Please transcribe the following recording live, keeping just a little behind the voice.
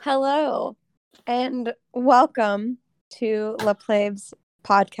Hello, and welcome to La Plebes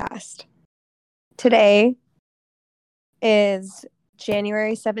podcast. Today is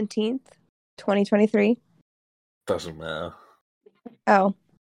January 17th, 2023. Doesn't matter. Oh,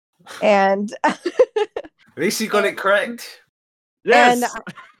 and At least you got it correct. Yes.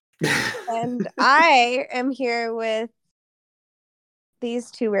 and I am here with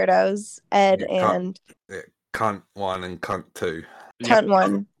these two weirdos, Ed Yeah, and Cunt 1 and Cunt 2. Cunt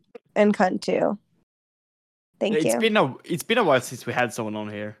 1 and Cunt 2. Thank you. It's been a while since we had someone on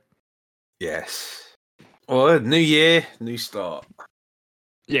here. Yes. Well, new year, new start.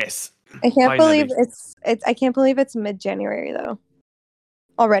 Yes. I can't Finally. believe I can't believe it's mid-January though.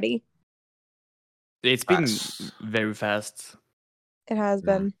 Already. It's been That's- very fast. It has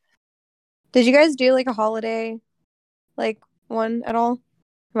been. Did you guys do like a holiday one at all?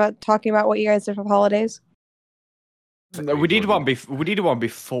 About talking about what you guys did for holidays? No, we did one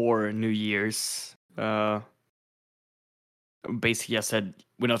before New Year's. Basically, I said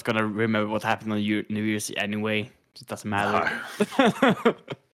we're not gonna remember what happened on New Year's anyway. It doesn't matter.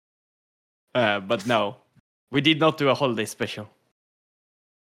 But no, we did not do a holiday special.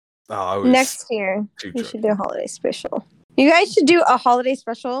 Oh, I was Next year, too we drunk. should do a holiday special. You guys should do a holiday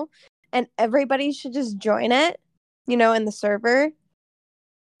special, and everybody should just join it. In the server,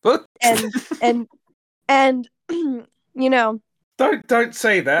 What? and Don't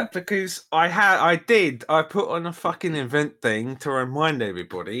say that, because I put on a fucking event thing to remind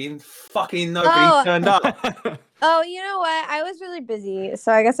everybody, and fucking nobody turned up. Oh, you know what? I was really busy,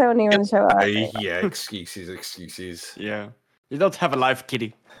 so I guess I wouldn't even show up. Yeah, excuses. Yeah, you don't have a life,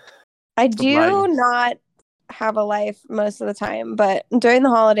 Kitty. I Stop do lying. not have a life most of the time, but during the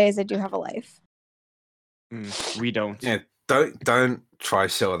holidays, I do have a life. We don't. Yeah, don't try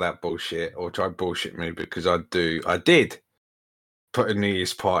sell that bullshit or try bullshit me, because I did put a New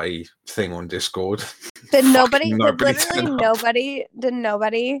Year's party thing on Discord. Did nobody? Fucking Did nobody literally turned up. nobody? Did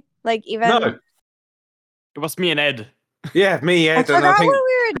nobody? Like even? No. It was me and Ed. Yeah, me, I Ed, and I forgot think what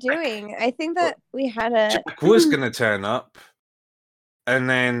we were doing. I think that we had a. Jack was going to turn up, and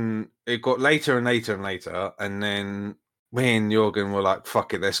then it got later and later and later, and then me and Jorgen were like,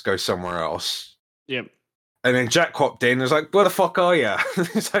 fuck it, let's go somewhere else. Yep. And then Jack hopped in and was like, where the fuck are you?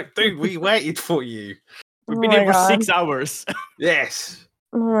 It's like, dude, we waited for you. We've Oh been my here for God. 6 hours. Yes.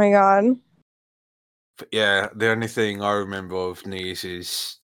 Oh my God! But yeah, the only thing I remember of New Year's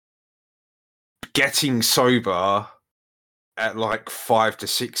is getting sober at like 5 to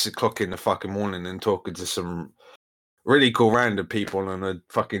 6 o'clock in the fucking morning and talking to some really cool random people on a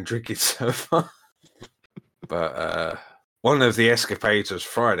fucking drinking server. But one of the escapades was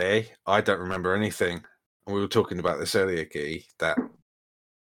Friday. I don't remember anything. We were talking about this earlier, Key, that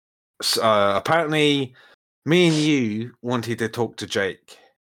apparently me and you wanted to talk to Jake.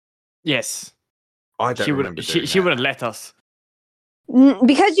 Yes. I don't remember doing She that. wouldn't let us.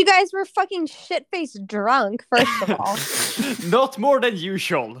 Because you guys were fucking shit-faced drunk. First of all, Not more than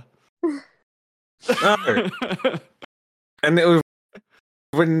usual. No. And it was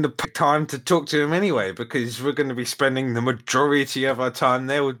when the time to talk to him anyway, because we're going to be spending the majority of our time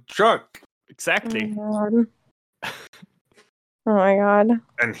there with drunk. Exactly. Oh my God! Oh my God!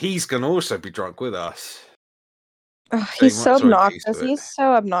 And he's going to also be drunk with us. Oh, So he's you so might as well get used obnoxious. to it. He's so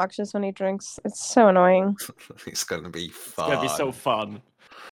obnoxious when he drinks. It's so annoying. It's going to be It's fun. gonna be so fun.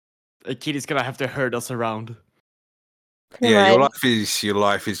 A kid is gonna have to herd us around. Pretty Yeah, much. your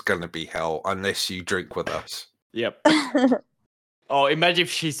life is going to be hell unless you drink with us. Yep. Oh, imagine if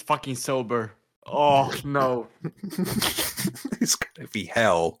she's fucking sober. Oh no. It's going to be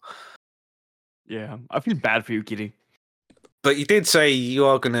hell. Yeah, I feel bad for you, Kitty. But you did say you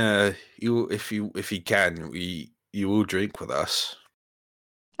are gonna if you can you will drink with us.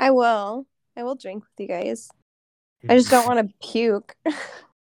 I will drink with you guys. I just don't want to puke.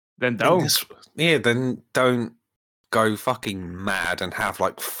 Then Then don't. then don't go fucking mad and have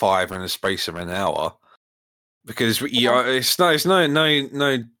like 5 in the space of an hour. Because it's no.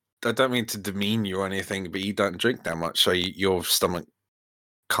 I don't mean to demean you or anything, but you don't drink that much, so your stomach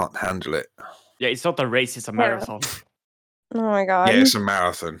can't handle it. Yeah, it's not a race, it's a marathon. Oh my God! Yeah, it's a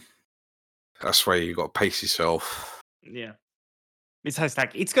marathon. That's where you got to pace yourself. Yeah. Besides,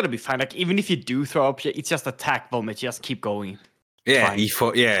 like, it's gonna be fine. Like, even if you do throw up, it's just attack vomit. Just keep going. Yeah,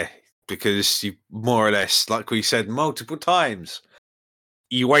 Fine. because you more or less, like we said multiple times,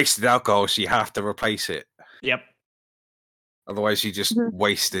 you wasted alcohol, so you have to replace it. Yep. Otherwise, you just Mhm.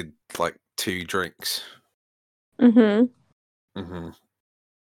 wasted like 2 drinks. Mm-hmm. Mm-hmm.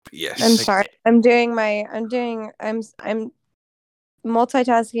 Yes. I'm sorry. I'm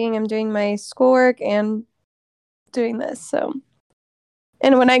multitasking. I'm doing my schoolwork and doing this. So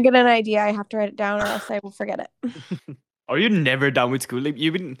And when I get an idea, I have to write it down or else I will forget it. Are you never done with school? Like,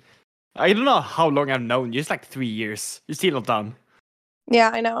 you've been, I don't know how long I've known you. It's like 3 years. You're still not done. Yeah,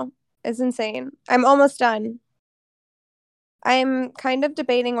 I know. It's insane. I'm almost done. I'm kind of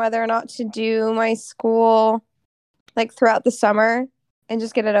debating whether or not to do my school like throughout the summer and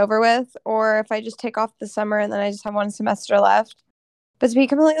just get it over with, or if I just take off the summer and then I just have one semester left. But to be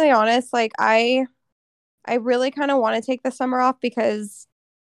completely honest, like I really kind of want to take the summer off because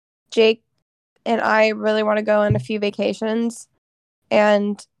Jake and I really want to go on a few vacations,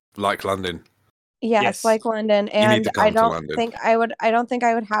 and Like London. yes, like London. You need And to come to London. I don't think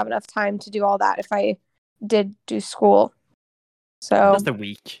I would have enough time to do all that if I did do school. So Just a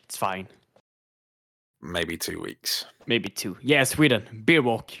week. It's fine. Maybe 2 weeks. Maybe 2. Yeah, Sweden. Beer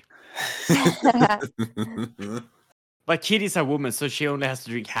walk. But Kitty's a woman, so she only has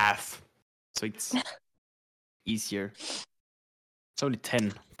to drink half. So it's easier. It's only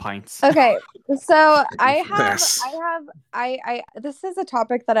 10 pints. Okay, so Yes. I this is a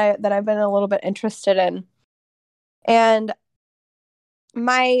topic that I've been a little bit interested in, and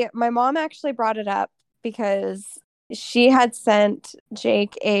my mom actually brought it up because she had sent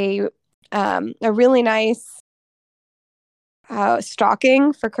Jake a really nice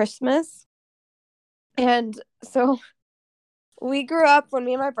stocking for Christmas, and so we grew up when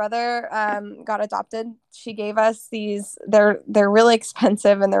me and my brother got adopted. She gave us these. They're really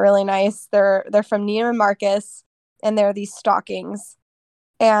expensive and they're really nice. They're from Neiman Marcus, and they're these stockings,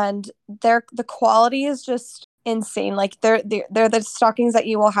 and the quality is just insane. Like they're the stockings that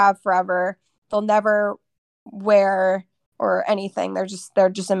you will have forever. They'll never wear or anything. They're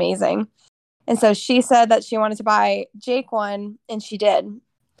just amazing. And so she said that she wanted to buy Jake one, and she did.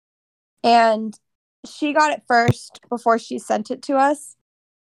 And she got it first before she sent it to us.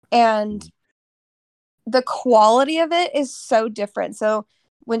 And the quality of it is so different. So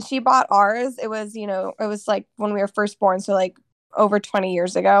when she bought ours, it was like when we were first born, so like over 20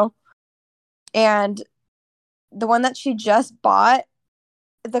 years ago. And the one that she just bought,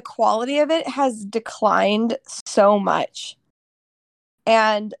 the quality of it has declined so much.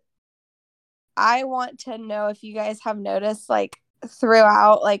 And I want to know if you guys have noticed, like,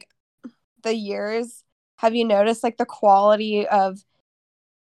 throughout, like, the years, have you noticed, like, the quality of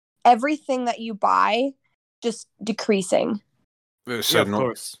everything that you buy just decreasing? So Yeah, of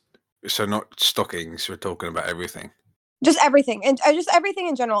course. So not stockings. We're talking about everything. Just everything, and just everything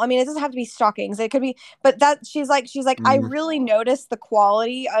in general. I mean, it doesn't have to be stockings. It could be, but that she's like, I really noticed the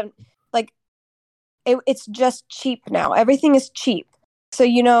quality of, like, it's just cheap now. Everything is cheap. So,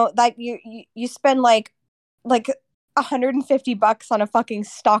 like you spend like $150 on a fucking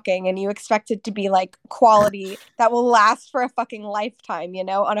stocking, and you expect it to be like quality that will last for a fucking lifetime,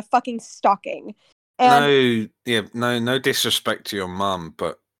 on a fucking stocking. And no disrespect to your mum,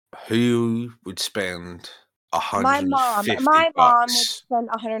 but who would spend my mom $150? would spend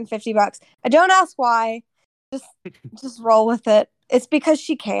 $150. I don't ask why. Just roll with it. It's because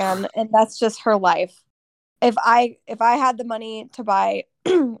she can, and that's just her life. If I had the money to buy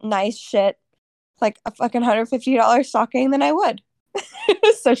nice shit, like a fucking $150 stocking, then I would.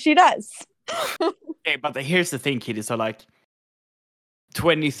 So she does. Okay, but here's the thing, Kitty. So like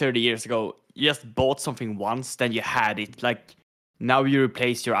 20, 30 years ago, you just bought something once, then you had it. Like now you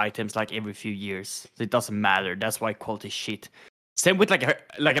replace your items like every few years. So it doesn't matter. That's why quality is shit. Same with like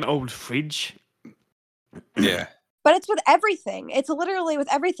an old fridge. Yeah. But it's with everything. It's literally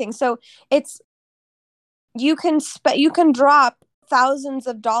with everything. So it's you can drop thousands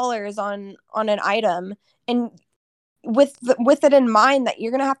of dollars on an item, and with it in mind that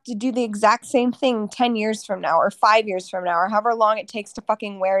you're gonna have to do the exact same thing 10 years from now or 5 years from now or however long it takes to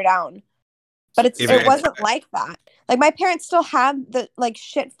fucking wear down. But it wasn't like that. Like my parents still have the like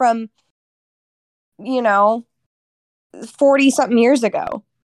shit from 40 something years ago,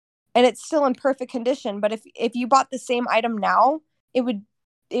 and it's still in perfect condition. But if you bought the same item now, it would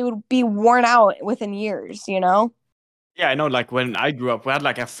be worn out within years, Yeah, I know. Like when I grew up, we had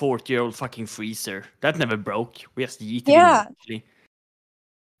like a 40-year-old fucking freezer that never broke. We just eat it. Yeah.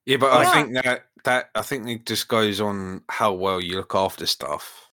 Yeah, but I think that I think it just goes on how well you look after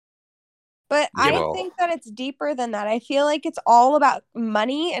stuff. But I think that it's deeper than that. I feel like it's all about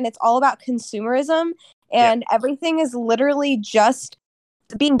money, and it's all about consumerism, and everything is literally just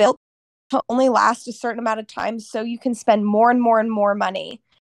being built to only last a certain amount of time, so you can spend more and more and more money.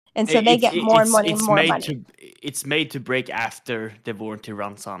 And so they get more and more money. It's made to break after the warranty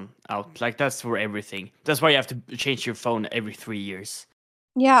runs out. Like that's for everything. That's why you have to change your phone every 3 years.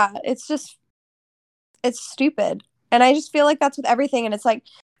 Yeah, it's stupid. And I just feel like that's with everything. And it's like,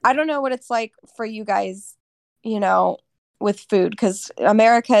 I don't know what it's like for you guys, with food, because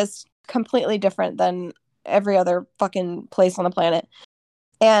America is completely different than every other fucking place on the planet.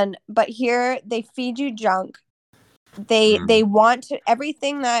 But here they feed you junk. They want to,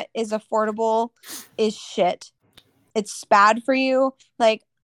 everything that is affordable is shit. It's bad for you. Like,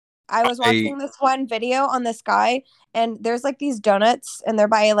 I was watching this one video on this guy, and there's like these donuts, and they're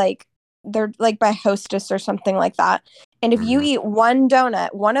by Hostess or something like that. And if you eat one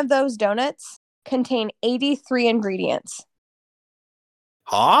donut, one of those donuts contain 83 ingredients.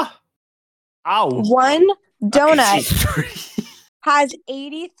 Huh? Ow. One donut has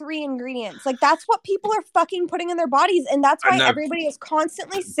 83 ingredients. Like, that's what people are fucking putting in their bodies, and that's why everybody is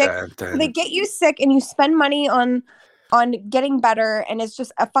constantly sick. They get you sick, and you spend money on getting better, and it's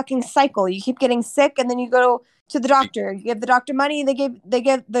just a fucking cycle. You keep getting sick, and then you go to the doctor. You give the doctor money. They give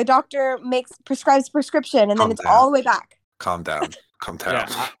the doctor prescribes prescription, and then it's all the way back. Calm down.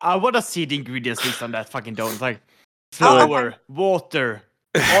 Yeah, I want to see the ingredients list on that fucking donut. Like flour, water,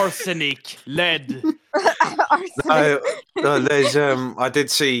 arsenic, lead. No, there's I did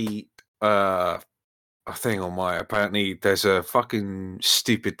see a thing on my, apparently there's a fucking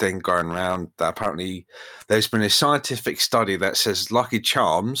stupid thing going around that apparently there's been a scientific study that says Lucky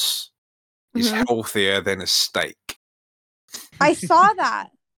Charms is healthier than a steak. I saw that.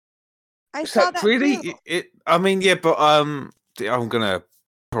 I saw that really too. I mean, yeah, but I'm gonna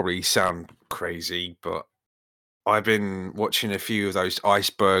probably sound crazy, but I've been watching a few of those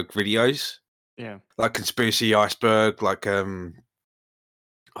iceberg videos. Yeah, like Conspiracy Iceberg, like there's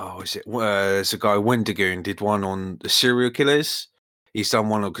a guy, Wendigoon, did one on the serial killers. He's done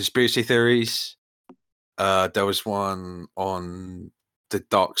one on conspiracy theories. There was one on the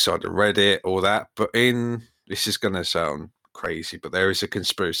dark side of Reddit, all that. But this is gonna sound crazy, but there is a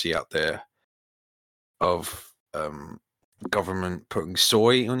conspiracy out there of government putting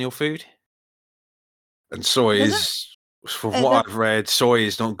soy on your food. And soy is, from what I've read, soy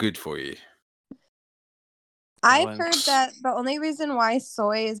is not good for you. I've heard that the only reason why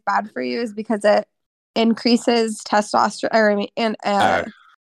soy is bad for you is because it increases testosterone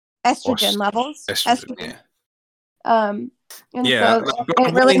estrogen levels. Estrogen. So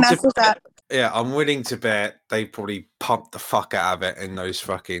it really messes up. Yeah, I'm willing to bet they probably pump the fuck out of it in those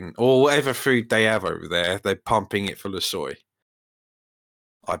fucking, or whatever food they have over there. They're pumping it full of soy.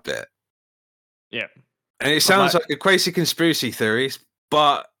 I bet. Yeah. And it sounds like a crazy conspiracy theories,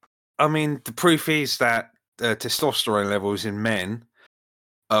 but I mean, the proof is that testosterone levels in men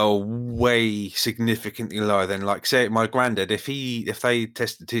are way significantly lower than, like, say, my granddad. If they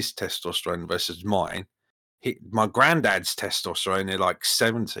tested his testosterone versus mine, my granddad's testosterone at like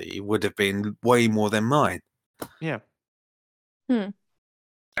 70 would have been way more than mine. Yeah.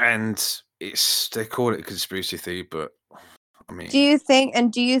 And they call it a conspiracy theory, but I mean, do you think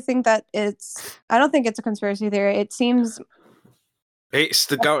that it's? I don't think it's a conspiracy theory. It seems it's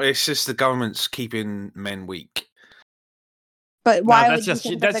just the government's keeping men weak. But why? No, that's just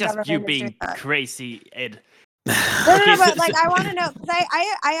you being crazy, Ed. No, but like, I want to know, because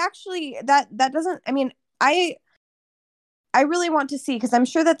I actually that doesn't. I mean, I really want to see, because I'm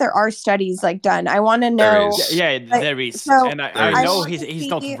sure that there are studies like done. I want to know. Yeah, like, there is, so and I know he's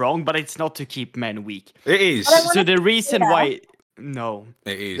not wrong, but it's not to keep men weak. It is. So the reason why. No,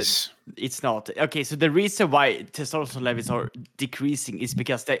 it is. It's not. Okay, so the reason why testosterone levels are decreasing is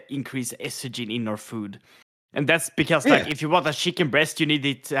because they increase estrogen in our food. And that's because, like, if you want a chicken breast, you need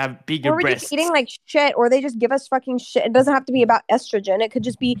it to have bigger breasts. Or we're eating like shit, or they just give us fucking shit. It doesn't have to be about estrogen. It could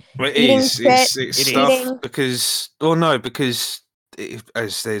just be eating shit. It's stuff because,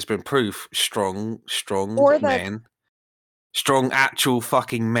 as there's been proof, strong men, strong actual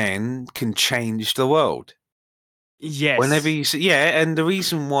fucking men can change the world. Yes. Whenever you see, and the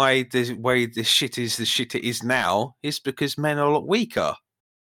reason why the shit it is now is because men are a lot weaker.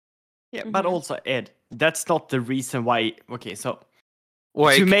 Yeah, but also, Ed, that's not the reason why. Okay, so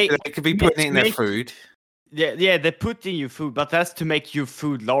they could be putting it in their food. Yeah, they put in your food, but that's to make your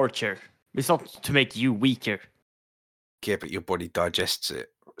food larger. It's not to make you weaker. Yeah, but your body digests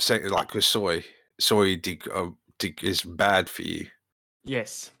it. Say, like with soy is bad for you.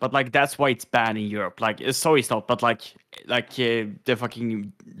 Yes, but like that's why it's banned in Europe. Like soy is not, but like the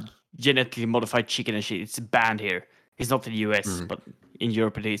fucking genetically modified chicken and shit, it's banned here. It's not in the US, but in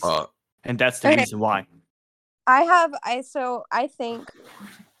Europe it is. And that's the reason why. I think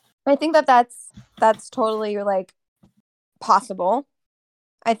that's totally like possible.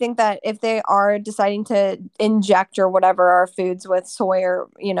 I think that if they are deciding to inject or whatever our foods with soy, or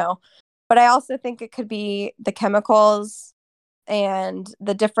but I also think it could be the chemicals and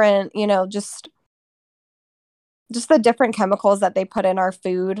the different, just the different chemicals that they put in our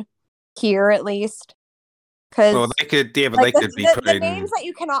food here, at least. because Well, they could, yeah, but like they could be the putting. names that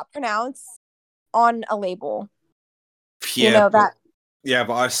you cannot pronounce on a label. Yeah, You know but, that. yeah,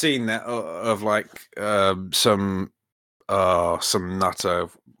 but I've seen that of like some nutter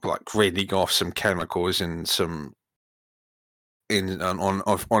like reading off some chemicals in some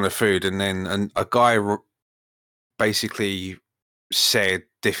on a food, and then a guy basically said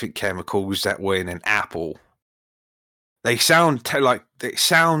different chemicals that were in an apple. They sound like it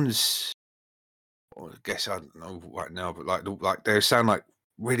sounds. Well, I guess I don't know right now, but like they sound like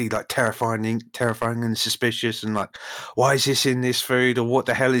really like terrifying and suspicious, and like, why is this in this food, or what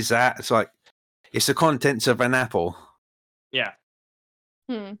the hell is that? It's like it's the contents of an apple. Yeah.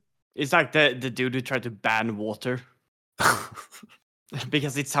 Hmm. It's like the dude who tried to ban water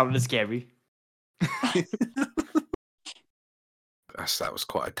because it sounded scary. That was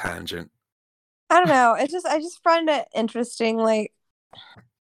quite a tangent. I don't know. I just find it interesting, like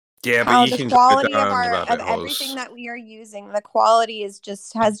Yeah, how but you the can go quality down of rabbit everything holes. that we are using, the quality has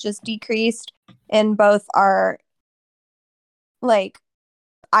just decreased in both our like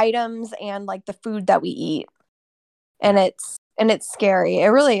items and like the food that we eat. And it's scary. It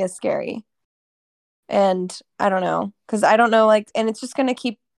really is scary. And I don't know, because I don't know, like, and it's just gonna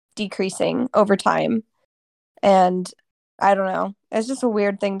keep decreasing over time. And I don't know. It's just a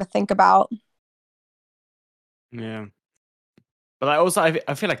weird thing to think about. Yeah. But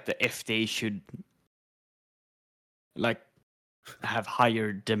I feel like the FDA should like have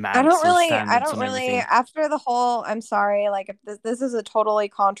higher demands I or don't standards on really, everything. after the whole, I'm sorry, like, if this is a totally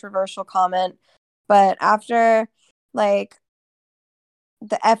controversial comment, but after, like,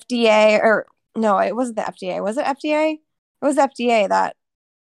 the FDA, or no, it wasn't the FDA. Was it FDA? It was FDA that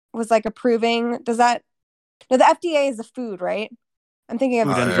was, like, approving, no, the FDA is the food, right? I'm thinking of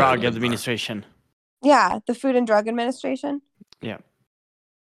Food the and I Drug don't know. Administration. Yeah, the Food and Drug Administration. Yeah.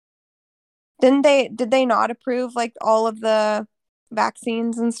 Did they not approve, like, all of the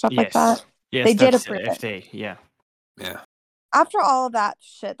vaccines and stuff like that? Yes, They did that's approve it. FDA. Yeah. Yeah. After all of that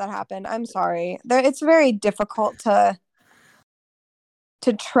shit that happened, I'm sorry. It's very difficult to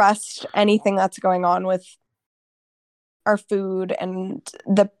trust anything that's going on with our food and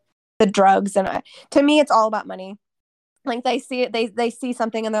the drugs, and to me it's all about money. Like, they see it, they see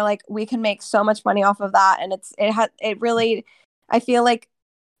something and they're like, we can make so much money off of that, and it really, I feel like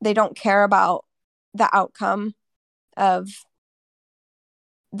they don't care about the outcome of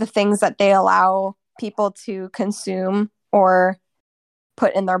the things that they allow people to consume or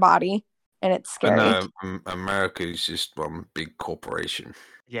put in their body, and it's But scary. no, America is just one big corporation.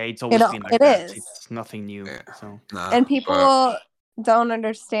 Yeah, it's always been like It that. is. It's nothing new. Yeah. So Nah, And people but don't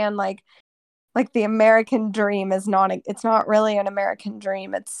understand, like the American dream is not it's not really an American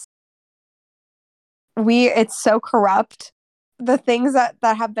dream. It's so corrupt, the things that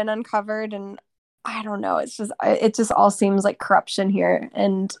have been uncovered, and I don't know, it just all seems like corruption here,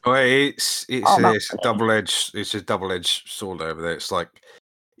 and well, it's all about a money. it's a double-edged sword over there. It's like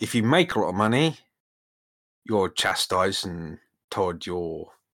if you make a lot of money, you're chastised and told you're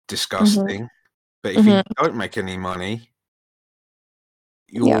disgusting. But if you don't make any money,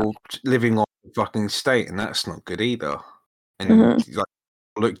 Yeah. you're living on the fucking state, and that's not good either. And Mhm. like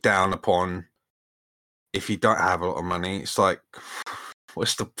look down upon if you don't have a lot of money. It's like,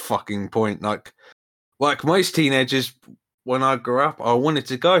 what's the fucking point? Like most teenagers, when I grew up, I wanted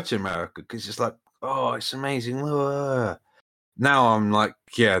to go to America because it's like, oh, it's amazing. Now I'm like,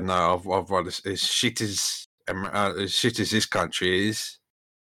 yeah, no, I've rather as shit as this country is.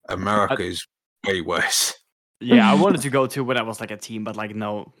 America is way worse. yeah, I wanted to go to when I was like a teen, but like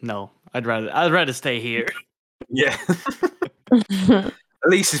no, I'd rather stay here. Yeah. At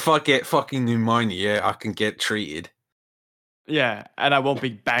least if I get fucking pneumonia, I can get treated. Yeah, and I won't be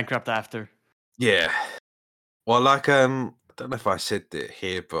bankrupt after. Yeah. Well, like, I don't know if I said it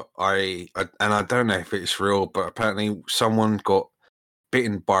here, but I don't know if it's real, but apparently someone got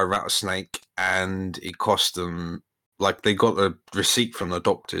bitten by a rattlesnake and it cost them, like, they got a receipt from the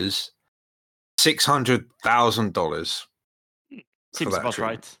doctors, $600,000 Seems about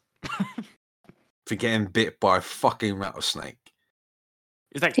right. for getting bit by a fucking rattlesnake.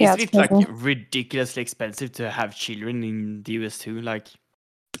 It's like, Yeah, isn't it's it like crazy. ridiculously expensive to have children in the US too? Like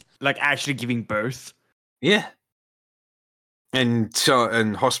actually giving birth. Yeah. And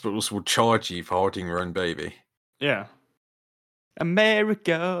hospitals will charge you for holding your own baby. Yeah.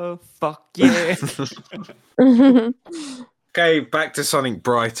 America, fuck yeah. Okay, back to something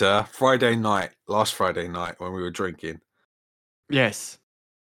brighter. Last Friday night when we were drinking. Yes.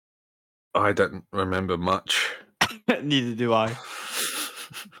 I don't remember much. Neither do I.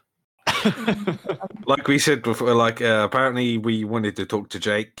 Like we said before, like apparently we wanted to talk to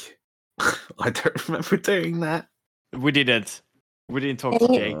Jake. I don't remember doing that. We didn't. We didn't talk to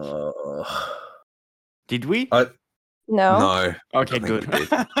Jake. Did we? No. No. Okay, I don't good. think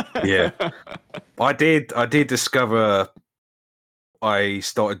we did. Yeah. I did discover I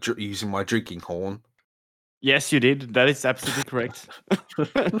started using my drinking horn. Yes, you did. That is absolutely correct.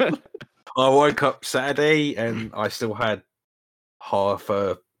 I woke up Saturday and I still had half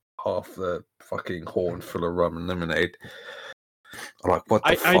the fucking horn full of rum and lemonade. I'm like, what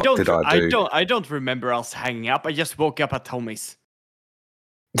the fuck did I do? I don't remember us hanging up. I just woke up at Tommy's.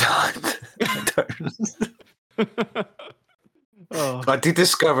 I don't. Oh. I did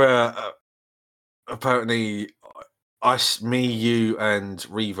discover apparently me, you, and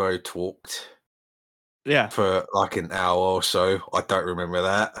Revo talked Yeah. for like an hour or so. I don't remember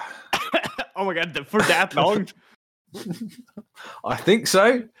that. Oh my god, for that long? I think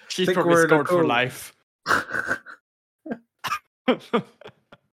so. She's Think probably we're in a scarred for call. life.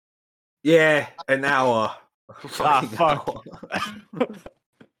 Yeah, an hour. Fucking fuck. hour.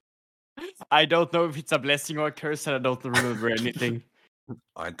 I don't know if it's a blessing or a curse, and I don't remember anything.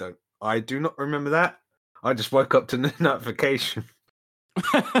 I do not remember that. I just woke up to the notification.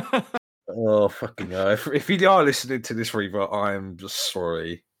 Oh, fucking hell. If you are listening to this, Reaver, I am just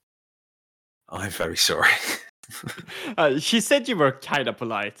sorry. I'm very sorry. She said you were kind of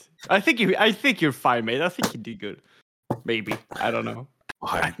polite. I think you're fine, mate. I think you did good. Maybe. I don't know.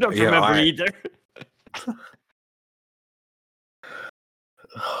 I don't remember either.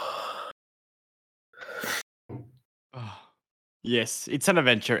 Yes, it's an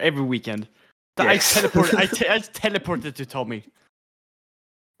adventure every weekend. Yes. I teleported to Tommy.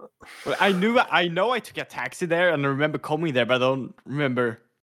 Well, I know I took a taxi there, and I remember coming there, but I don't remember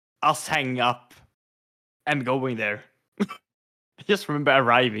us hanging up and going there. I just remember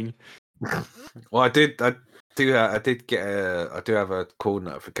arriving. Well, I do have a call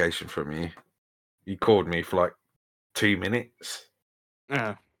notification from you. You called me for like 2 minutes.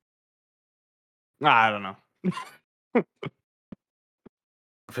 I don't know.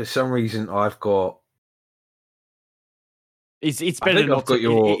 For some reason, I've got. It's better not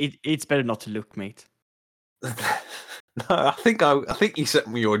to. It's better not to look, mate. No, I think you sent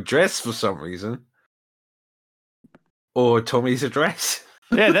me your address for some reason, or Tommy's address.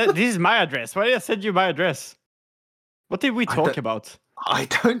 Yeah, this is my address. Why did I send you my address? What did we talk about? I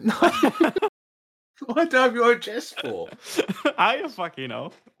don't know. What do I have your address for? I don't fucking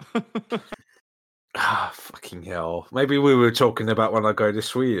know. Ah, fucking hell. Maybe we were talking about when I go to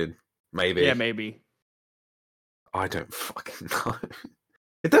Sweden. Maybe. Yeah, maybe. I don't fucking know.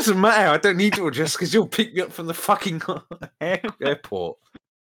 It doesn't matter. I don't need your address because you'll pick me up from the fucking airport.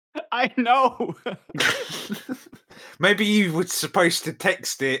 I know. Maybe you were supposed to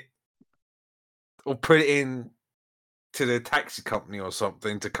text it or put it in to the taxi company or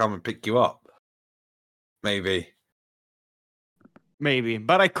something to come and pick you up. Maybe.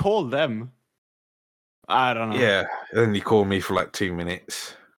 But I called them. I don't know. Yeah, then you called me for like 2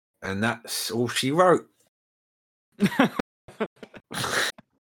 minutes, and that's all she wrote.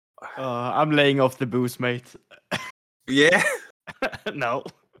 I'm laying off the booze, mate. Yeah. No.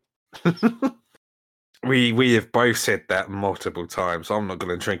 We have both said that multiple times. I'm not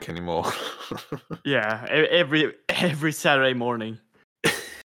going to drink anymore. Yeah, every Saturday morning.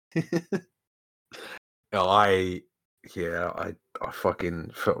 I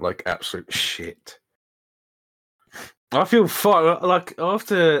fucking felt like absolute shit. I feel fine. Like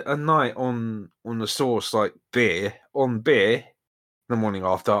after a night on the sauce, like beer, the morning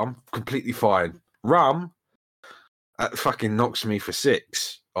after, I'm completely fine. Rum, that fucking knocks me for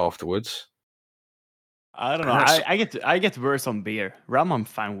 6 afterwards. I don't know. I get worse on beer. Rum, I'm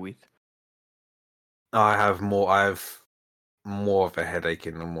fine with. I have more of a headache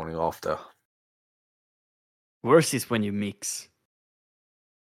in the morning after. Worse is when you mix.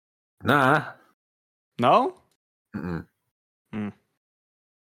 Nah. No? Mm-mm. Mm.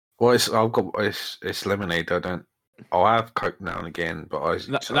 Well, it's lemonade. I'll have Coke now and again, but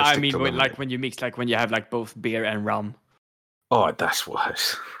I mean like when you mix, like when you have like both beer and rum. Oh, that's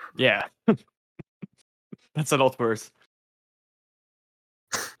worse. Yeah. That's a lot worse.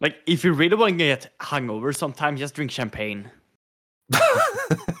 Like if you really want to get hungover, sometimes just drink champagne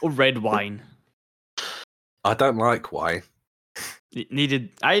or red wine. I don't like wine.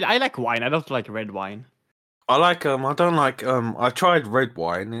 I like wine. I don't like red wine. I like I don't like I tried red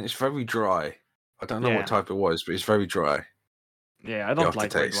wine and it's very dry. I don't know what type it was, but it's very dry. Yeah, I don't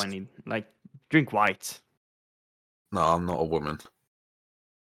like red wine. Like drink white. No, I'm not a woman.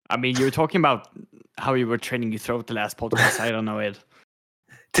 I mean, you were talking about how you were training your throat the last podcast. I don't know it.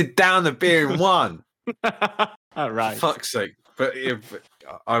 To down the beer in one. All right. Fuck's sake. But if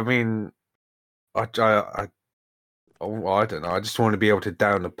I mean, I don't know. I just want to be able to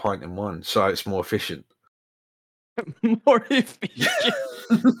down a pint in one, so it's more efficient. More efficient.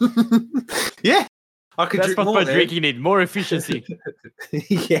 Yeah, I could That's drink what more we're then. drinking it. More efficiency.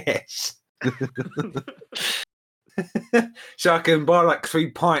 Yes. So I can buy like 3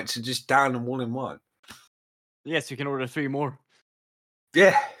 pints and just down them all in one. Yes, you can order 3 more.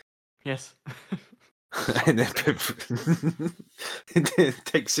 Yeah. Yes. And then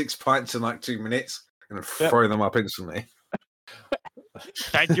take 6 pints in like 2 minutes and throw them up instantly.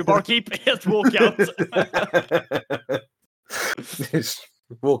 Thank you, barkeep. Just walk out. Just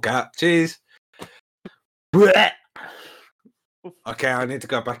walk out. Cheers. Okay, I need to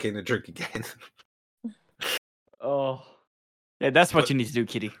go back in and drink again. Oh. Yeah, that's what you need to do,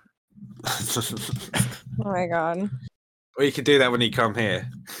 Kitty. Oh my god. Or you can do that when you come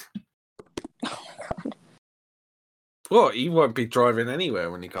here. Well, you won't be driving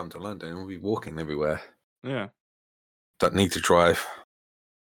anywhere when you come to London. We'll be walking everywhere. Yeah. Don't need to drive.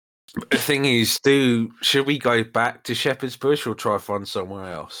 But the thing is, should we go back to Shepherd's Bush or try find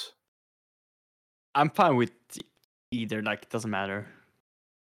somewhere else? I'm fine with either, like, it doesn't matter.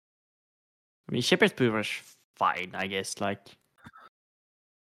 I mean, Shepherd's Bush was fine, I guess, like...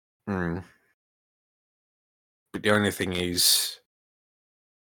 But the only thing is,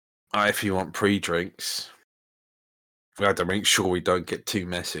 if you want pre-drinks, we have to make sure we don't get too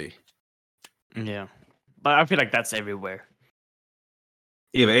messy. Yeah. But I feel like that's everywhere.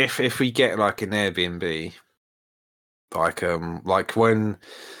 Yeah, but if we get like an Airbnb, like when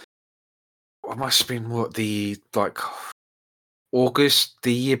it must have been August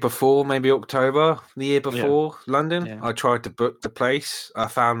the year before, maybe October the year before, London. Yeah. I tried to book the place. I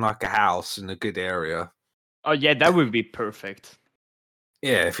found like a house in a good area. Oh, yeah, that would be perfect.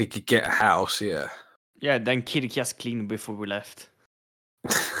 Yeah, if we could get a house, yeah. Yeah, then Kitty just cleaned before we left.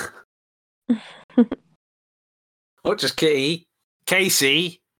 Not just Kitty,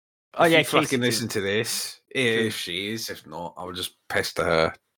 Casey. Oh, yeah, you fucking Casey too. listen to this. If she is, if not, I'll just pester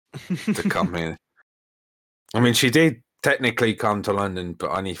her to come here. I mean, she did technically come to London,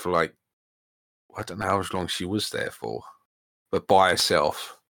 but only for like, I don't know how long she was there for, but by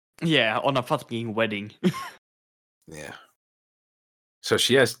herself. Yeah, on a fucking wedding. Yeah. So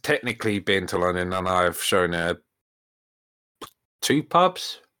she has technically been to London, and I've shown her 2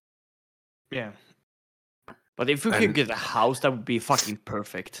 pubs. Yeah. But if we could get a house, that would be fucking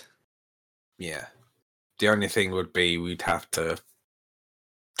perfect. Yeah. The only thing would be we'd have to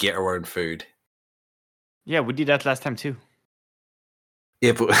get our own food. Yeah, we did that last time too.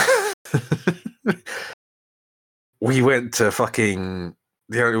 Yeah, but we went to fucking...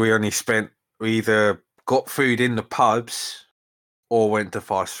 we either got food in the pubs or went to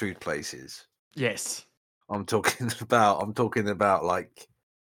fast food places. Yes. I'm talking about like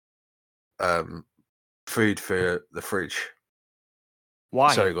food for the fridge.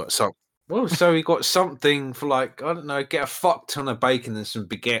 Why? So we got we got something for like, I don't know, get a fuck ton of bacon and some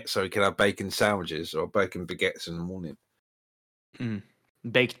baguettes so we can have bacon sandwiches or bacon baguettes in the morning.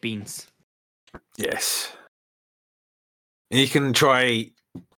 Baked beans. Yes. And you can try.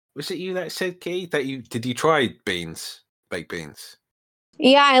 Was it you that said, Key, that did you try baked beans?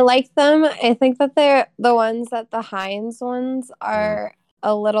 Yeah, I like them. I think that they're the ones that the Heinz ones are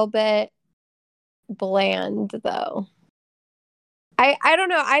a little bit bland though. I don't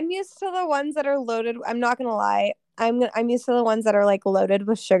know. I'm used to the ones that are loaded. I'm not gonna lie. I'm used to the ones that are like loaded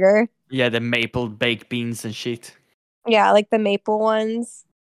with sugar. Yeah, the maple baked beans and shit. Yeah, like the maple ones.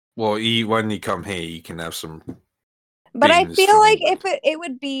 Well, when you come here, you can have some. But I beans feel from- like if it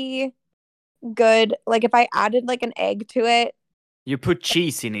would be good, like if I added like an egg to it. You put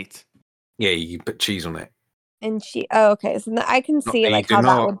cheese in it. Yeah, you can put cheese on it. And okay. So I can see you like do how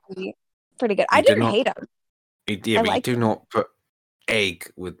not- that would be pretty good. I you do didn't not- hate them. Yeah, but like you do not put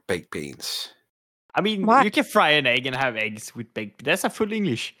egg with baked beans. I mean, What? you can fry an egg and have eggs with baked. That's a full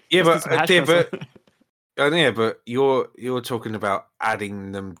English. Yeah, Let's but do some hash browns. but you're talking about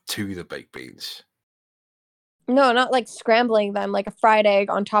adding them to the baked beans. No, not like scrambling them like a fried egg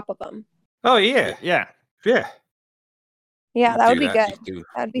on top of them. Oh yeah, Yeah. yeah. Yeah, You that would do be good. you do-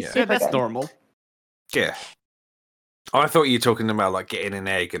 That'd be yeah. super Yeah, that's good. normal. Yeah. I thought you were talking about like getting an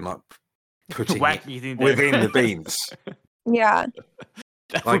egg and like putting it Whacking it in there. within the beans. Yeah.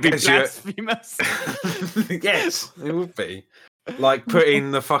 That Like, would be as you- blasphemous. Yes, it would be. Like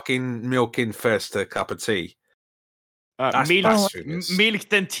putting the fucking milk in first to a cup of tea. That's milk, blasphemous. milk,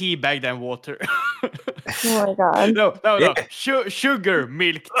 then tea bag, then water. Oh my god. No. Yeah. Sugar,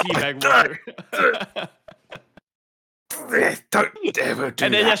 milk, tea bag, God. water. Don't ever do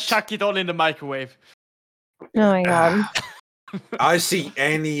And then that. just chuck it all in the microwave. Oh my god. I see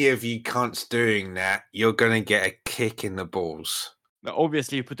any of you cunts doing that, you're gonna get a kick in the balls. Now,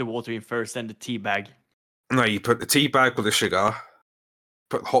 obviously, you put the water in first, then the tea bag. No, you put the tea bag with the sugar,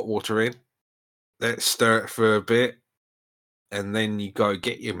 put hot water in, let it stir it for a bit, and then you go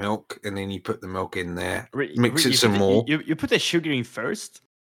get your milk, and then you put the milk in there, mix it some more. You put the sugar in first.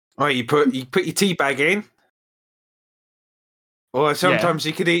 Oh, you put your tea bag in. Or sometimes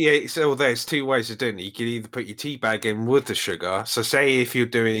you could eat it. So there's two ways of doing it. You could either put your tea bag in with the sugar. So say if you're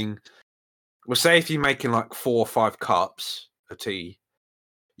doing, say if you're making like 4 or 5 cups of tea,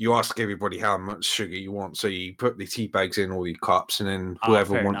 you ask everybody how much sugar you want. So you put the tea bags in all your cups, and then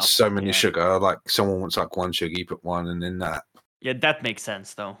whoever wants so many sugar, like someone wants like 1 sugar, you put 1, and then that. Yeah, that makes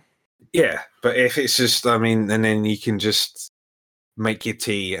sense though. Yeah, but if it's just, and then you can just make your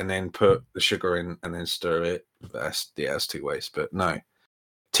tea and then put the sugar in and then stir it. That's 2 ways. But no,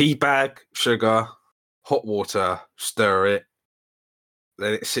 tea bag, sugar, hot water, stir it,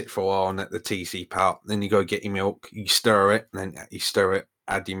 let it sit for a while and let the tea seep out. Then you go get your milk, you stir it, and then you stir it,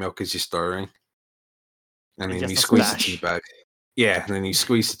 add your milk as you're stirring, and then you squeeze the tea bag. Yeah, and then you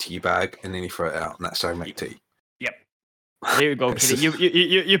squeeze the tea bag and then you throw it out, and that's how you make tea. Yep. There you go, Kitty.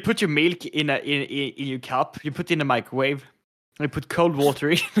 You put your milk in your cup. You put it in the microwave. You put cold water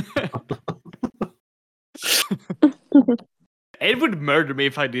in. Ed would murder me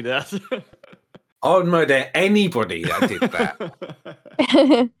if I did that. I would murder anybody that did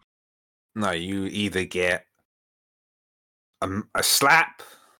that. No, you either get a slap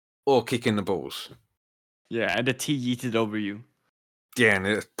or kick in the balls. Yeah, and the tea yeeted over you. Yeah, and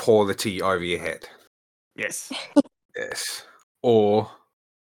it pour the tea over your head. Yes. Yes. Or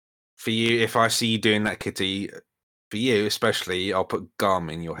for you, if I see you doing that, Kitty, for you especially, I'll put gum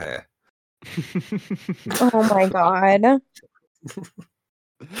in your hair. Oh my god.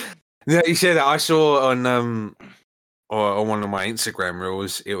 Yeah, you said that. I saw on one of my Instagram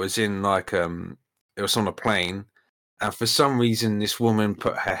reels. It was in like it was on a plane, and for some reason, this woman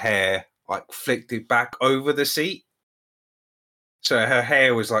put her hair like flicked it back over the seat, so her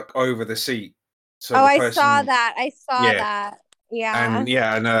hair was like over the seat. So I saw that. That. Yeah.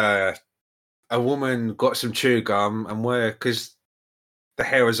 And a woman got some chew gum and because the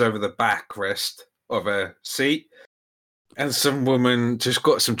hair was over the backrest of her seat. And some woman just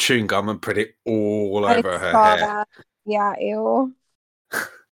got some chewing gum and put it all over her hair. That. Yeah, ew.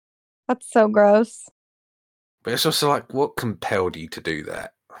 That's so gross. But it's also like, what compelled you to do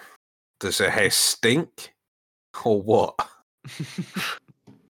that? Does her hair stink? Or what?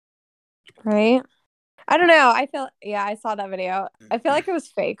 Right? I don't know. I saw that video. I feel like it was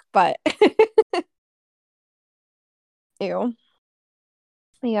fake, but ew.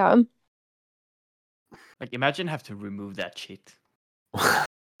 Yeah. Like, imagine have to remove that shit.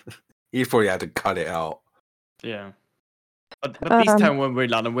 You probably had to cut it out. Yeah. But this time when we're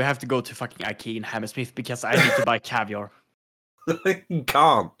in London, we have to go to fucking IKEA in Hammersmith because I need to buy caviar. You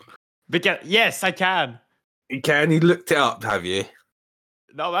can't. Yes, I can. You can? You looked it up, have you?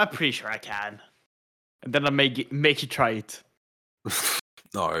 No, I'm pretty sure I can. And then I make you try it.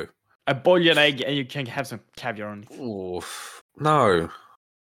 No. I boil an egg and you can have some caviar on it. Oof. No.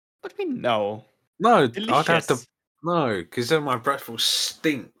 What do you mean no? No, Delicious. I'd have to. No, because then my breath will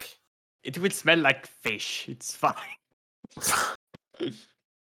stink. It will smell like fish. It's fine. Yeah.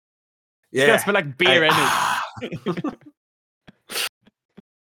 It's gonna smell like beer anyway.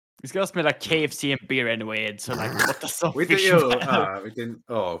 It's gonna smell like KFC and beer anyway. And so like, what the fuck? We didn't.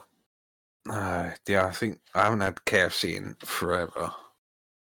 Oh. Yeah, I think I haven't had KFC in forever.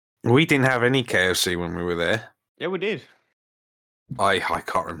 We didn't have any KFC when we were there. Yeah, we did. I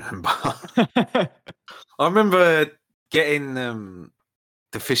can't remember. I remember getting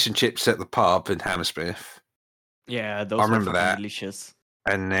the fish and chips at the pub in Hammersmith. Yeah, those I remember that. Delicious.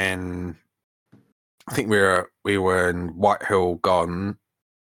 And then I think we were in Whitehill Garden,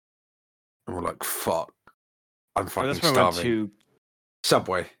 and we're like, "Fuck, I'm fucking starving." To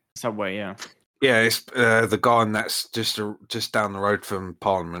Subway, yeah. Yeah, it's the garden that's just down the road from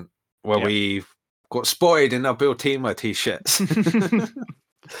Parliament, where we got spotted in our Bill Timo t-shirts.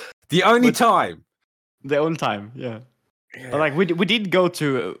 The only time, yeah. But like we did go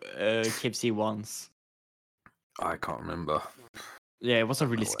to KFC once. I can't remember. Yeah, it was a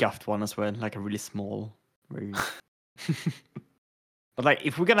really scuffed one as well, like a really small. But like,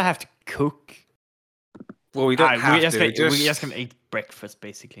 if we're gonna have to cook, well, we don't have to. We're just gonna eat breakfast,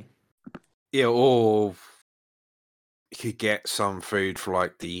 basically. Yeah, or you could get some food for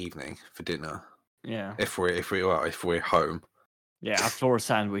like the evening for dinner. Yeah. If we're home. Yeah, a floor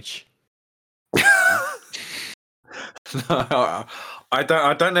sandwich. No, I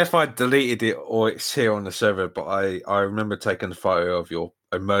don't know if I deleted it or it's here on the server, but I remember taking a photo of your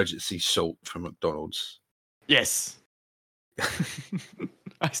emergency salt from McDonald's. Yes.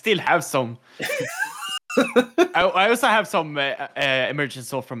 I still have some. I also have some emergency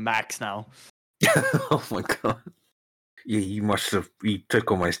salt from Max now. Oh my god! Yeah, you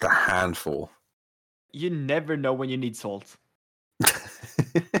took almost a handful. You never know when you need salt.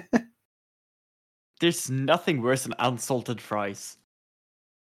 There's nothing worse than unsalted fries.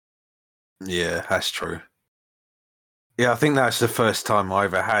 Yeah, that's true. Yeah, I think that's the first time I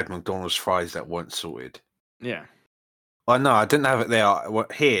ever had McDonald's fries that weren't salted. Yeah. Oh no, I didn't have it there.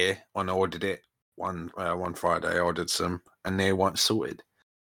 Here when I ordered it one Friday, I ordered some, and they weren't salted.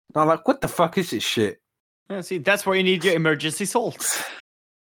 And I'm like, what the fuck is this shit? Yeah, see, that's why you need your emergency salt.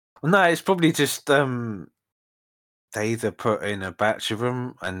 Well, no, it's probably just they either put in a batch of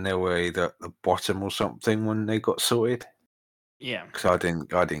them and they were either at the bottom or something when they got sorted. Yeah. Because I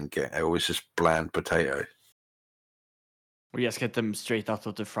didn't get it. It was just bland potato. We just get them straight out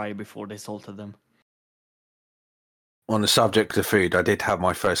of the fryer before they salted them. On the subject of food, I did have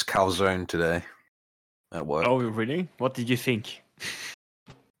my first calzone today at work. Oh, really? What did you think?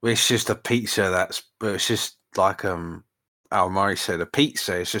 It's just a pizza it's just like Al Murray said, a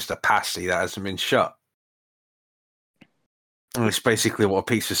pizza. It's just a pasty that hasn't been shut. And it's basically what a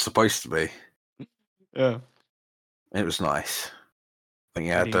pizza's supposed to be. Yeah. It was nice. I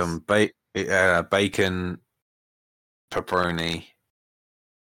think It it had bacon, pepperoni,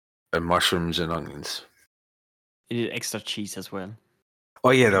 and mushrooms and onions. It did extra cheese as well. Oh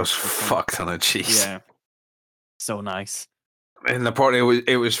yeah, there was fuck ton of cheese. Yeah. So nice. And the part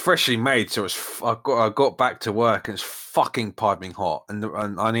it was freshly made, so I got back to work and it's fucking piping hot, and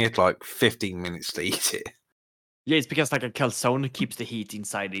I needed like 15 minutes to eat it. Yeah, it's because like a calzone keeps the heat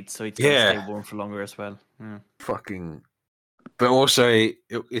inside it, so it's gonna stay warm for longer as well. Yeah. Fucking, but also it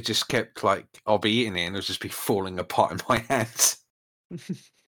just kept like I'll be eating it and it'll just be falling apart in my hands.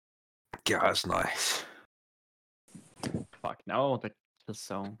 Yeah, that's nice. Fuck no, the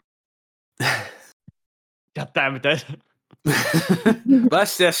calzone. God damn it!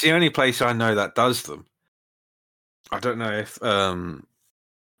 That's the only place I know that does them. I don't know if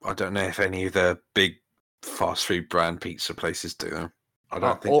any of the big fast food brand pizza places do them. I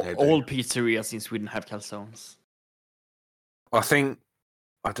don't think they do. All pizzerias in Sweden have calzones. I don't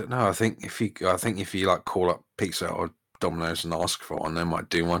know. I think if you like call up Pizza or Domino's and ask for one, they might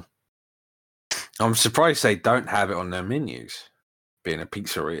do one. I'm surprised they don't have it on their menus. Being a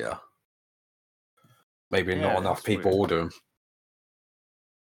pizzeria, maybe not enough people order them,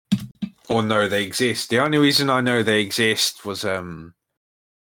 or know they exist. The only reason I know they exist was what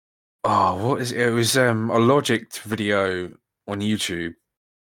is it? It was a Logic video on YouTube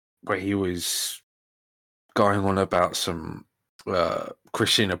where he was going on about some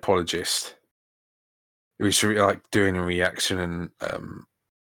Christian apologist. It was really like doing a reaction and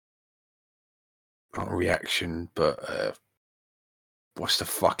not a reaction, but what's the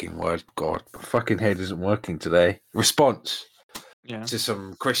fucking word? God, my fucking head isn't working today. Response to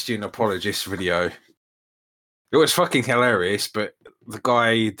some Christian apologist video. It was fucking hilarious, but the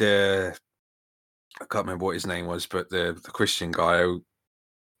guy, I can't remember what his name was, but the Christian guy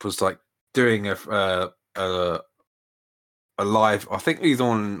was like doing a live. I think it was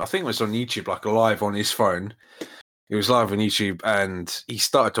on YouTube, like a live on his phone. He was live on YouTube, and he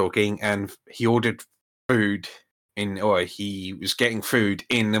started talking, and he ordered food he was getting food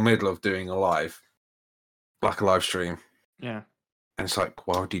in the middle of doing a live stream. Yeah, and it's like,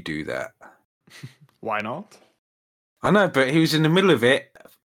 why would he do that? Why not? I know, but he was in the middle of it.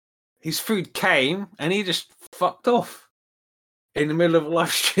 His food came, and he just fucked off in the middle of a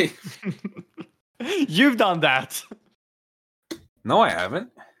live stream. You've done that. No, I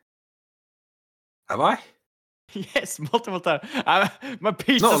haven't. Have I? Yes, multiple times. My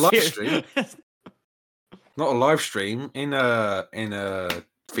pizza's Not a live here. stream. Not a live stream in a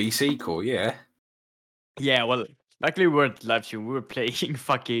VC call, yeah. Yeah, well, luckily we weren't live stream. We were playing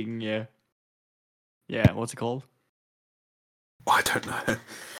fucking what's it called? I don't know.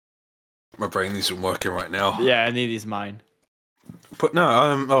 My brain isn't working right now. Yeah, and it is mine. But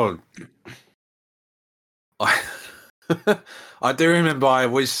no, I do remember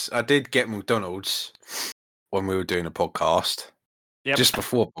I did get McDonald's when we were doing a podcast. Yep. Just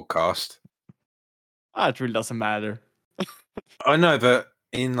before podcast. It really doesn't matter. I know, but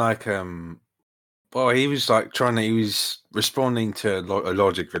in like he was like he was responding to a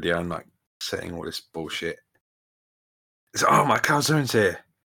Logic video and like saying all this bullshit. It's like, oh, my calzone's here.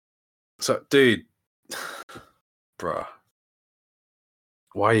 It's like, dude, bruh,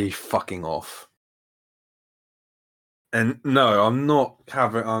 why are you fucking off? And no, I'm not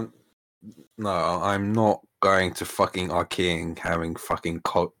having. No, I'm not going to fucking IKEA and having fucking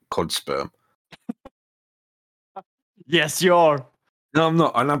cod sperm. Yes, you are. No, I'm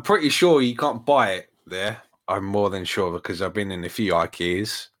not, and I'm pretty sure you can't buy it there. I'm more than sure because I've been in a few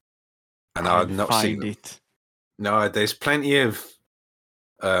IKEAs, and I'll I've not seen find them. it. No, there's plenty of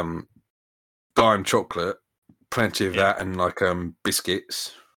dime chocolate, plenty of that, and like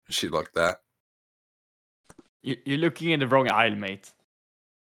biscuits, shit like that. You're looking in the wrong aisle, mate.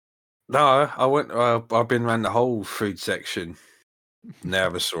 No, I went. I've been around the whole food section.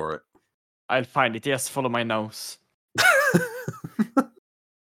 Never saw it. I'll find it. Yes, follow my nose.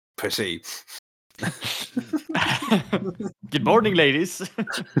 Proceed. Good morning, ladies.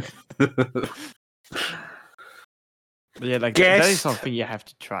 But yeah, like that is Guest. something you have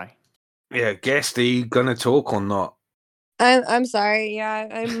to try. Yeah, guest, are you gonna talk or not? I'm sorry. Yeah,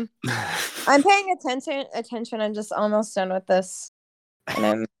 I'm paying attention. I'm just almost done with this,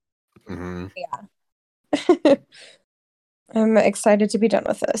 and Mm-hmm. I'm excited to be done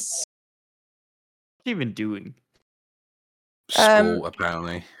with this. What are you even doing? School,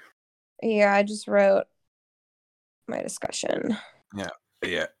 apparently. Yeah, I just wrote my discussion.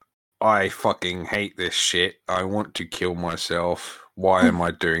 Yeah. I fucking hate this shit. I want to kill myself. Why am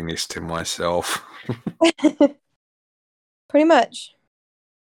I doing this to myself? Pretty much.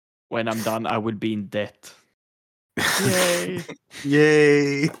 When I'm done, I will be in debt. Yay.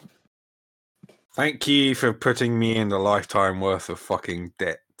 Yay. Thank you for putting me in the lifetime worth of fucking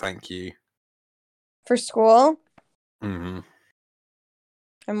debt. Thank you. For school, Mm-hmm.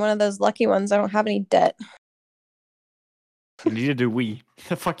 I'm one of those lucky ones. I don't have any debt. Neither do we.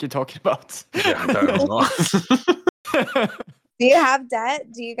 The fuck you talking about? Yeah, I don't know. Do you have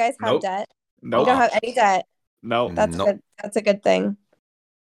debt? Do you guys have Nope. debt? No, You don't have any debt. no. That's Nope. good. That's a good thing.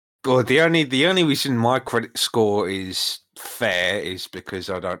 Well, the only reason my credit score is fair is because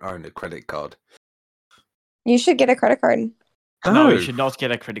I don't own a credit card. You should get a credit card. No, you should not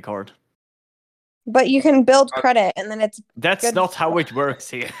get a credit card. But you can build credit, and then it's That's Good. not how it works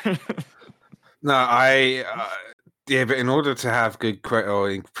here. No, yeah, but in order to have good credit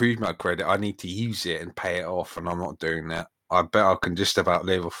or improve my credit, I need to use it and pay it off, and I'm not doing that. I bet I can just about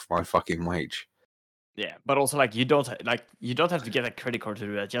live off my fucking wage. Yeah, but also like you don't have to get a credit card to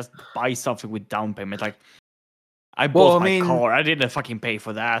do that. Just buy something with down payment. Like I bought my car. I didn't fucking pay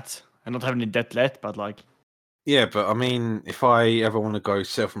for that. I don't have any debt left, but like Yeah, but I mean, if I ever want to go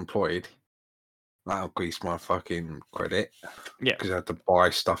self-employed, that'll increase my fucking credit. Yeah, because I have to buy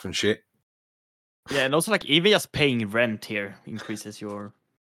stuff and shit. yeah, and also like even just paying rent here increases your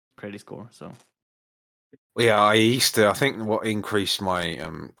credit score. So Yeah, I think what increased my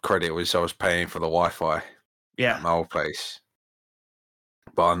credit was I was paying for the Wi-Fi yeah, at my old place,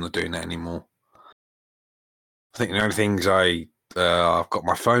 but I'm not doing that anymore. I think the only things I've got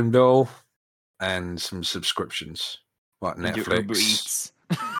my phone bill and some subscriptions like and your Uber Netflix. Eats.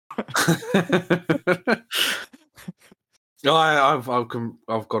 No, I've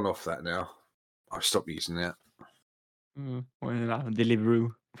gone off that now. I've stopped using that.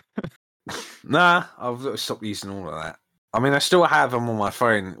 Deliveroo. Nah, I've stopped using all of that. I mean, I still have them on my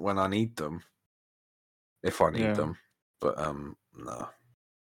phone when I need them, if I need them. But no,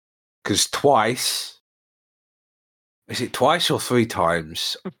 because is it twice or 3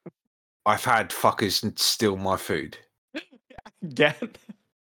 times? I've had fuckers steal my food. Again.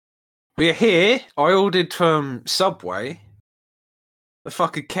 We're here. I ordered from Subway. The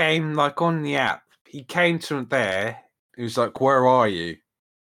fucker came like on the app. He came to there. He was like, "Where are you?"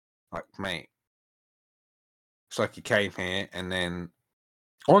 Like, mate. It's like he came here, and then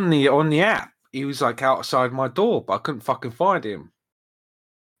on the app, he was like outside my door, but I couldn't fucking find him.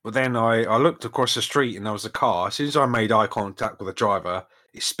 But then I looked across the street, and there was a car. As soon as I made eye contact with the driver,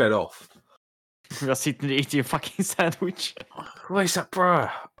 it sped off. You're sitting there eating your fucking sandwich. Where's that, bro?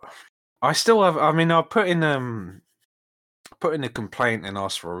 I still have. I mean, I put in a complaint and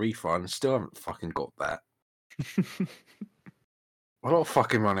asked for a refund. Still haven't fucking got that. A lot of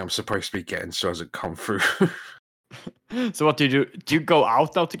fucking money I'm supposed to be getting still hasn't come through. So what do you do? Do you go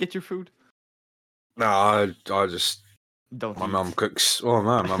out now to get your food? No, I just Don't. my eat. mum cooks. Oh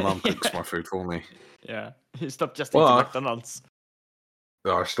no, my mum cooks my food for me. Yeah, you stop just Well, eating McDonald's.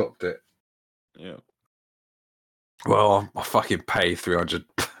 No, I stopped it. Yeah. Well, I fucking pay 300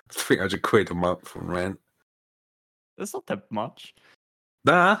 quid a month on rent. That's not that much.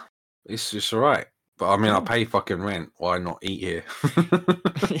 Nah, it's just alright. But I mean, I Oh. pay fucking rent. Why not eat here?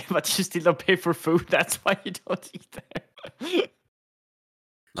 Yeah, but you still don't pay for food. That's why you don't eat there.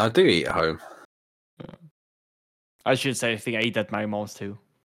 I do eat at home. I should say, I think I eat at my mom's too.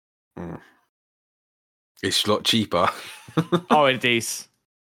 It's a lot cheaper. Oh, it is.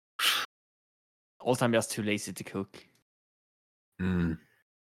 Also, I'm just too lazy to cook. Mm.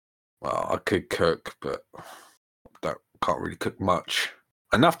 Well, I could cook, but can't really cook much.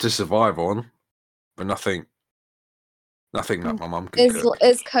 Enough to survive on, but nothing that my mum can cook.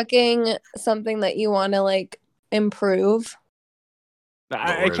 Is cooking something that you want to like improve?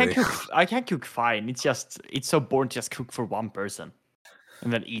 I can't really. cook. I can't cook fine. It's so boring to just cook for one person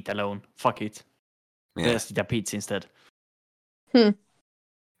and then eat alone. Fuck it. Yeah. Just eat a pizza instead. Well,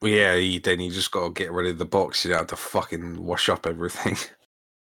 yeah, then you just got to get rid of the box. You don't have to fucking wash up everything.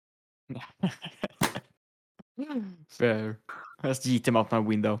 Fair. Just eat them out my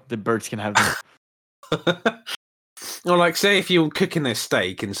window. The birds can have them. Or like, say if you're cooking a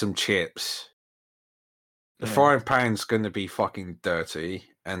steak and some chips, the frying pan's going to be fucking dirty,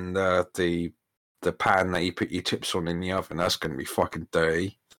 and the pan that you put your chips on in the oven, that's going to be fucking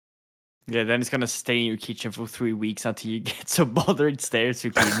dirty. Yeah, then it's gonna stay in your kitchen for 3 weeks until you get so bothered it's there to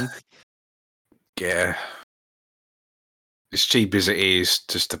clean it. Yeah. As cheap as it is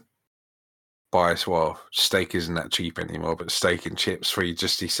just to buy as well, steak isn't that cheap anymore, but steak and chips for you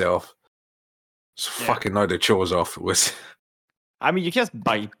just yourself. It's a fucking load of chores afterwards. I mean, you can just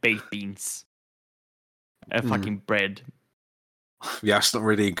buy baked beans and fucking bread. Yeah, that's not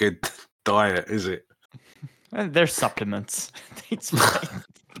really a good diet, is it? They're supplements. It's fine.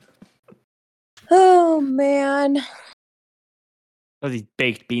 Oh man. These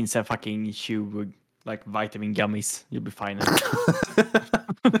baked beans and fucking chew with like vitamin gummies. You'll be fine.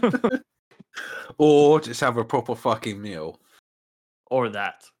 Or just have a proper fucking meal. Or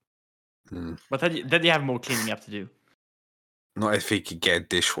that. Mm. But then you have more cleaning up to do. Not if you could get a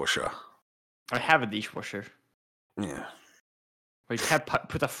dishwasher. I have a dishwasher. Yeah. But you can't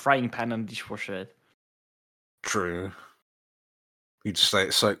put a frying pan on the dishwasher. True. You just let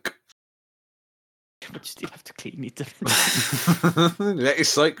it soak. But you still have to clean it. Let it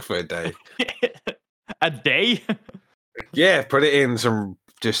soak for a day. A day? Yeah, put it in some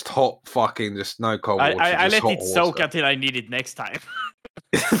just hot fucking, just no cold water. I just let hot it soak water. until I need it next time.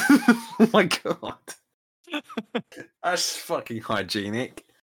 Oh my god. That's fucking hygienic.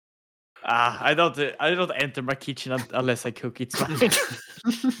 I don't enter my kitchen unless I cook. It's fine.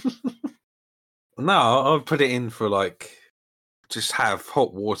 No, I'll put it in for like, just have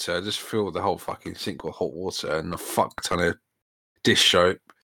hot water, just fill the whole fucking sink with hot water and a fuck ton of dish soap.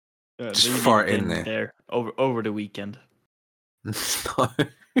 Just then you throw leave it in them there. Over the weekend. No.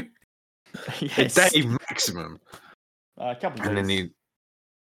 Yes. A day maximum. A couple of And days. then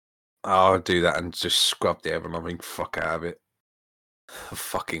I'll do that and just scrub the oven. I mean, fuck out of it. A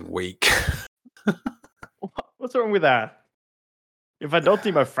fucking week. What's wrong with that? If I don't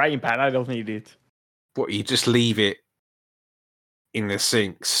need my frying pan, I don't need it. What, you just leave it in the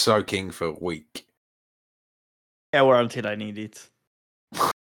sink soaking for a week? Yeah, or until I need it.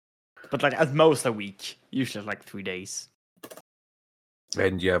 But like at most a week. Usually like 3 days.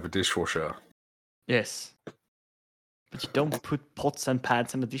 Then you have a dishwasher. Yes. But you don't put pots and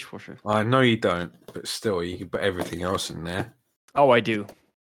pans in the dishwasher. I know you don't, but still, you can put everything else in there. Oh, I do.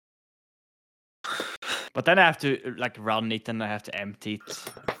 But then I have to like run it and I have to empty it.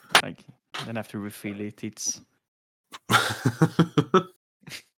 Like then I have to refill it. It's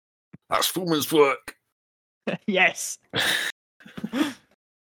That's woman's work. yes. I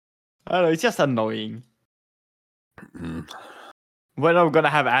don't know, it's just annoying. Mm. When I'm gonna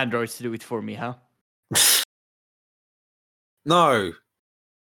have androids to do it for me, huh? No.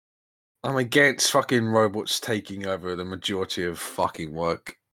 I'm against fucking robots taking over the majority of fucking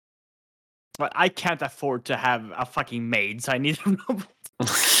work. But I can't afford to have a fucking maid, so I need a robot.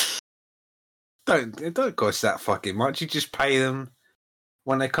 It don't cost that fucking much. You just pay them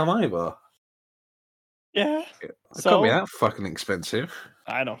when they come over. Yeah. It So can't be that fucking expensive.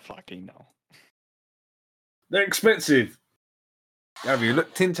 I don't fucking know. They're expensive. Have you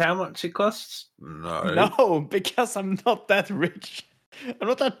looked into how much it costs? No. No, because I'm not that rich. I'm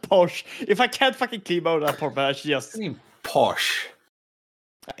not that posh. If I can't fucking clean out that part, I should just I mean, posh.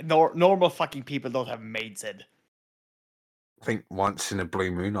 normal fucking people don't have maids. Ed. I think once in a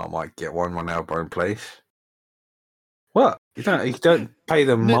blue moon I might get one elbow in place. What? You don't pay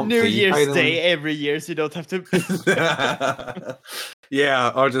them monthly. New you pay Year's them... Day every year, so you don't have to.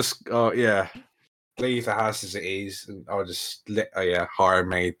 Yeah, I'll just leave the house as it is, and I'll just hire a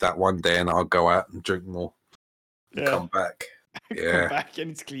maid that one day, and I'll go out and drink more. Yeah. Come back. Yeah. Come back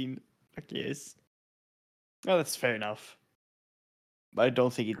and it's clean. Fuck yes. No, that's fair enough. But I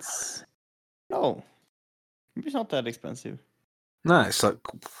don't think it's. No. Maybe it's not that expensive. No, it's like.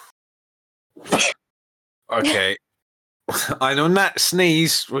 Okay. And on that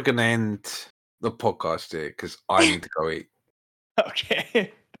sneeze, we're going to end the podcast here because I need to go eat.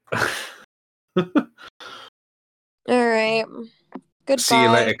 Okay. All right. Goodbye. See you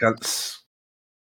later, cunts.